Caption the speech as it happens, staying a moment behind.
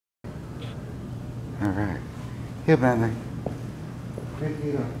All right. Heel, Bentley. Good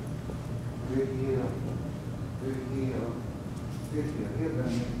heel. Good heel. Good heel. Good heel. Heel,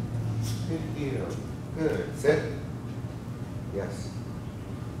 Bentley. Good heel. Good. Sit. Yes.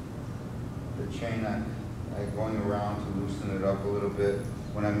 The chain, I'm going around to loosen it up a little bit.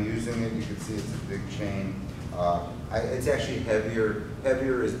 When I'm using it, you can see it's a big chain. It's actually heavier.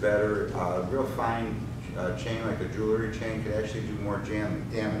 Heavier is better. Real fine chain, like a jewelry chain, could actually do more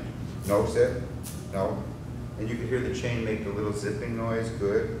damage. No, sit. No. And you can hear the chain make the little zipping noise.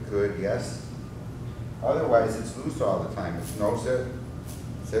 Good, good, yes. Otherwise, it's loose all the time. It's no, sit.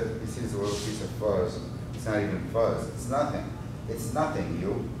 Sit. You see it's a little piece of fuzz. It's not even fuzz. It's nothing. It's nothing,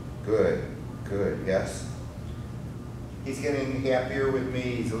 you. Good, good, yes. He's getting happier with me.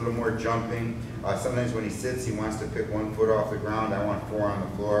 He's a little more jumping. Sometimes when he sits, he wants to pick 1 foot off the ground. I want 4 on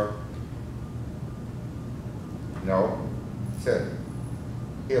the floor. No. Sit.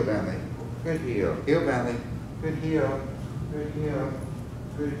 Heel, Bentley. Good heel. Heel, Bentley. Good heel. Good heel.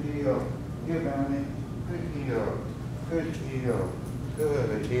 Good heel. Heel, Bentley. Good heel. Good heel.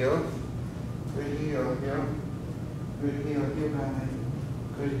 Good heel. Good heel. Heel. Good heel. Heel, Bentley.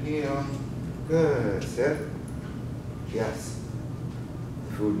 Good heel. Good. Sit. Yes.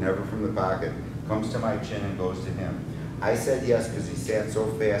 Food never from the pocket. Comes to my chin and goes to him. I said yes because he sat so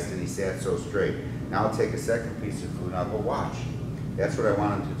fast and he sat so straight. Now I'll take a second piece of food and I'll go watch. That's what I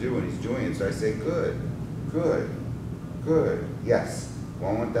want him to do, and he's doing it. So I say good, good, good. Yes.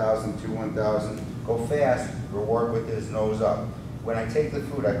 1 1,000, 2 1,000. Go fast. Reward with his nose up. When I take the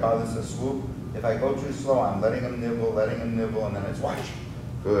food, I call this a swoop. If I go too slow, I'm letting him nibble, and then it's watch.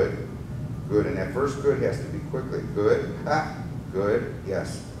 Good. Good, and that first good has to be quickly. Good, ah, good,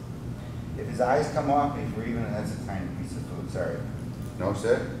 yes. If his eyes come off me for even, that's a tiny piece of food, sorry. No,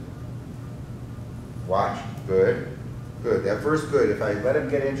 sit. Watch, good, good. That first good, if I let him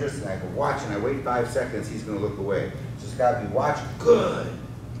get interested and I go watch and I wait 5 seconds, he's gonna look away. So it's gotta be watch, good.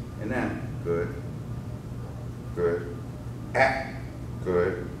 And then, good, good, ah,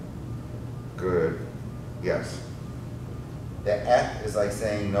 good, good, yes. The F is like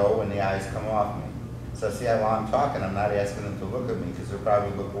saying no when the eyes come off me. So see how while I'm talking, I'm not asking them to look at me because they'll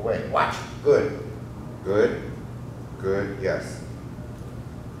probably look away. Watch. Good. Good. Good. Yes.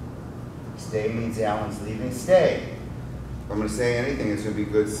 Stay means Allan's leaving. Stay. If I'm going to say anything, it's going to be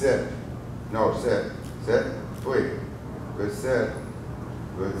good sit. No, sit. Sit. Wait. Good sit.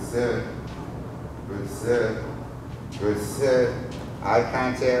 Good sit. Good sit. Good sit. Eye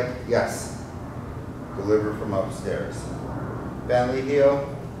contact. Yes. Deliver from upstairs. Bentley,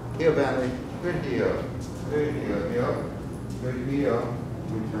 heel. Heel, Bentley. Good heel. Good heel. Heel. Good heel.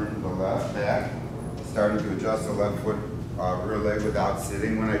 We turn to the left, back. Starting to adjust the left foot, rear leg without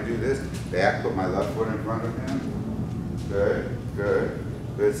sitting when I do this. Back, put my left foot in front of him. Good, good.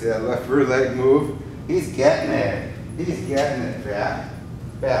 Good. See that left rear leg move? He's getting it. He's getting it. Back,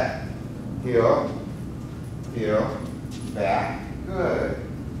 back. Heel. Heel. Back. Good.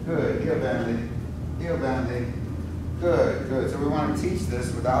 Good. Heel, Bentley. Heel, Bentley. Good, good. So we want to teach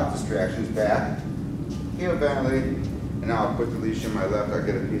this without distractions. Back, heel, Bentley, and now I'll put the leash in my left. I'll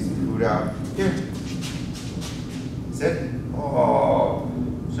get a piece of food out. Here. Sit. Oh,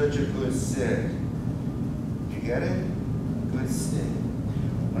 such a good sit. You get it? Good sit.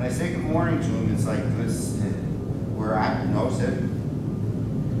 When I say good morning to him, it's like good sit. Where I'm, no sit.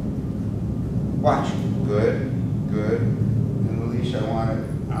 Watch. Good, good. And the leash, I want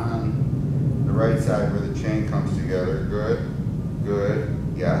it on the right side where the chain comes together. Good, good,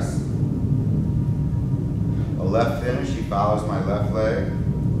 yes. A left finish, he follows my left leg.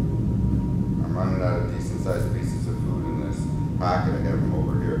 I'm running out of decent sized pieces of food in this pocket. I got him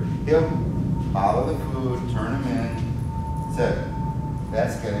over here. Heel, follow the food, turn him in, sit.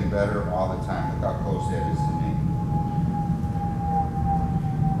 That's getting better all the time. Look how close that is to me.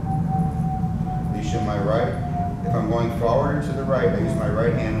 Leash in my right. If I'm going forward to the right, I use my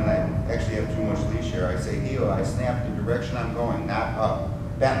right hand and I actually have too much leash here. I say heel, I snap the direction I'm going, not up.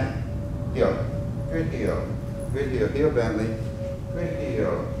 Bentley, heel, good heel, good heel, heel Bentley, good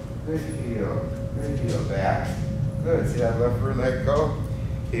heel, good heel, good heel, back. Good, see that left rear leg go?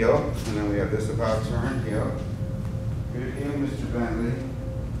 Heel, and then we have this about turn, heel. Good heel, Mr. Bentley.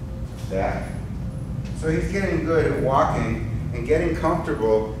 Back. So he's getting good at walking and getting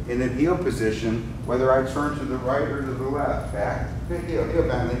comfortable in the heel position, whether I turn to the right or to the left. Back. Good heel. Heel,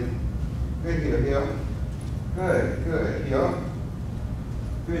 Bentley. Good heel. Heel. Good. Good. Heel.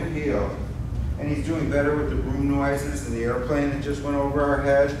 Good heel. And he's doing better with the boom noises and the airplane that just went over our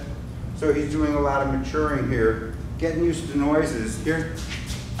head. So he's doing a lot of maturing here, getting used to noises. Here.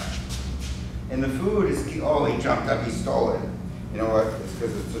 And the food is, oh, he jumped up, he stole it. You know what? It's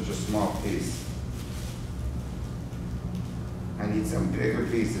because it's such a small piece. I need some bigger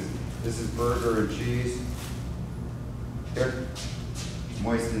pieces. This is burger and cheese. Here.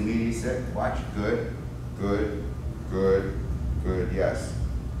 Moist and meaty, sit. Watch. Good. Good. Good. Good. Yes.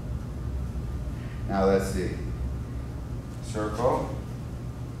 Now let's see. Circle.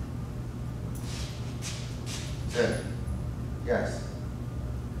 Sit. Yes.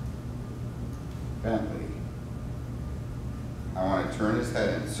 Bentley. I want to turn his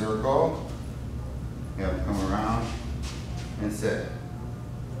head and circle. You have to come around and sit.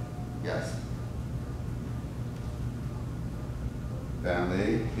 Yes.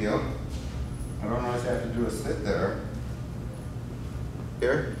 Bentley, heel. I don't always have to do a sit there.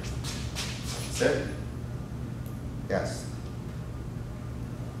 Here. Sit. Yes.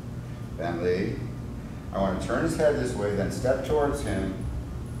 Bentley. I want to turn his head this way, then step towards him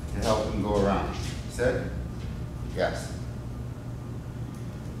to help him go around. Sit. Yes.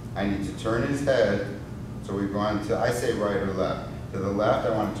 I need to turn his head, so we've gone to, I say right or left. To the left,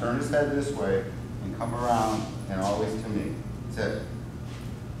 I want to turn his head this way and come around and always to me. Sit.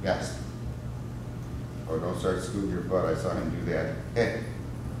 Yes. Oh, don't start scooting your butt. I saw him do that. Okay.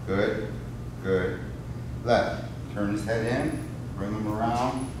 Good. Good. Left. Turn his head in, bring him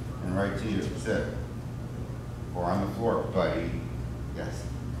around, and right to you. Sit. Or on the floor, buddy. Yes.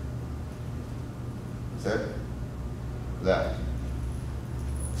 Sit. Left.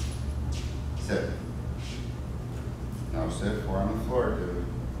 Sit. Now sit. Or on the floor, dude.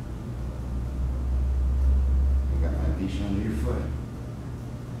 You got my leash under your foot.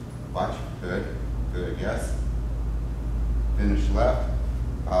 Watch. Good. Good. Yes. Finish left.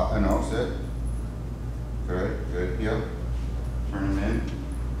 No, sit. Good. Good. Heel. Turn him in.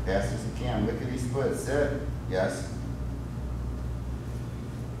 Fast as you can. Lickety split. Sit. Yes.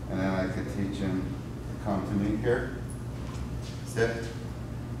 And then I could teach him to come to me here. Sit.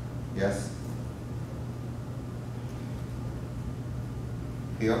 Yes.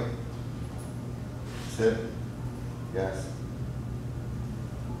 Heel. Sit. Yes.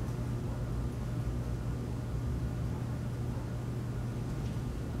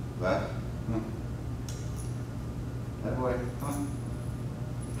 Left. That way. Come on.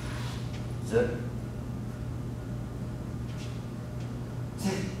 Sit.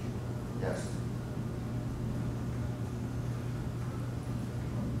 Sit. Yes.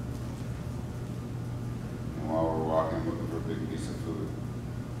 And while we're walking, I'm looking for a big piece of food.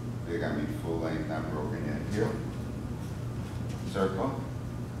 Big, I mean full length, not broken yet. Here. Circle.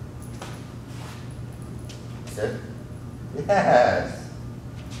 Sit. Yes.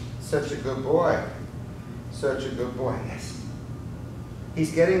 Such a good boy. Such a good boy. Yes.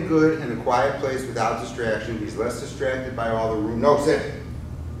 He's getting good in a quiet place without distraction. He's less distracted by all the room. No, sit.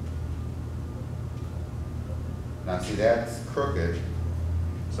 Now see, that's crooked.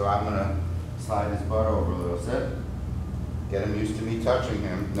 So I'm going to slide his butt over a little. Sit. Get him used to me touching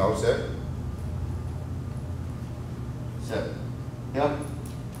him. No, sit. Sit. Yep.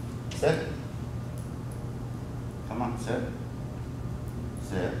 Sit. Come on, sit.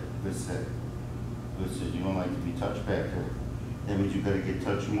 Sit. Good sit. Good sit. You don't like to be touched back there. That means you gotta get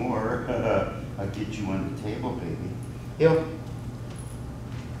touched more. I'll get you on the table, baby. Heel.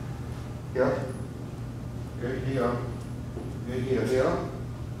 Heel. Good heel. Good heel. Heel.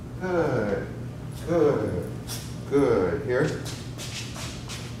 Good. Good. Good. Here.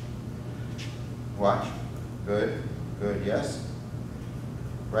 Watch. Good. Good. Yes.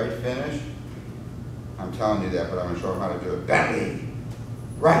 Right finish. I'm telling you that, but I'm going to show him how to do it. Bentley.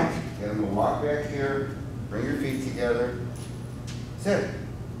 Right. Get him to walk back here. Bring your feet together. Sit.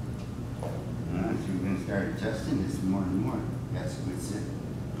 So we're going to start adjusting this more and more. That's a good sit.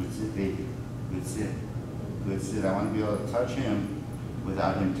 Good sit, baby. Good sit. Good sit. I want to be able to touch him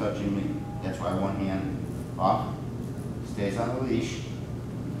without him touching me. That's why one hand off. Stays on the leash.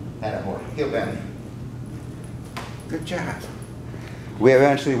 Attaboy. Heel bend. Good job. We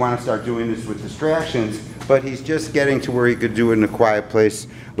eventually want to start doing this with distractions, but he's just getting to where he could do it in a quiet place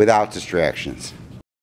without distractions.